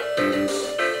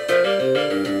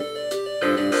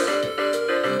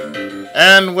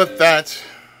 And with that,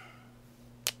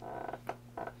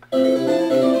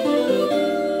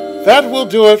 that will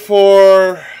do it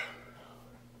for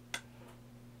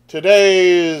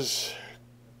today's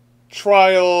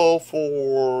trial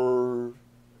for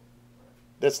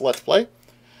this Let's Play.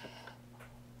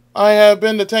 I have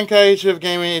been the Tenkaichi of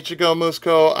Gaming, Ichigo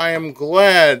Musko. I am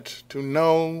glad to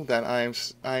know that I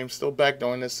am still back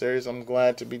doing this series. I'm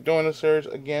glad to be doing this series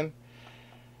again.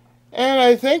 And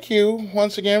I thank you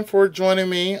once again for joining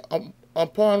me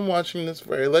upon watching this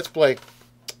very Let's Play.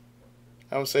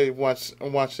 I would say watch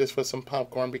this with some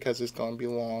popcorn because it's going to be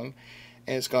long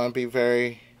and it's going to be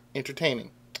very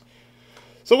entertaining.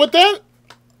 So with that,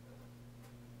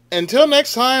 until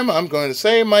next time, I'm going to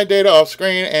save my data off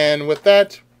screen, and with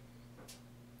that,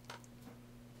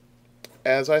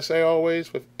 as I say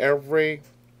always, with every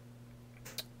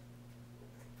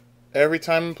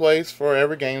time and place for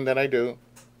every game that I do,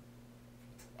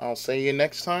 I'll see you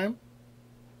next time.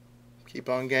 Keep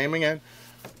on gaming and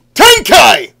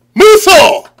Tenkai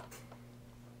Muso!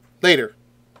 Later.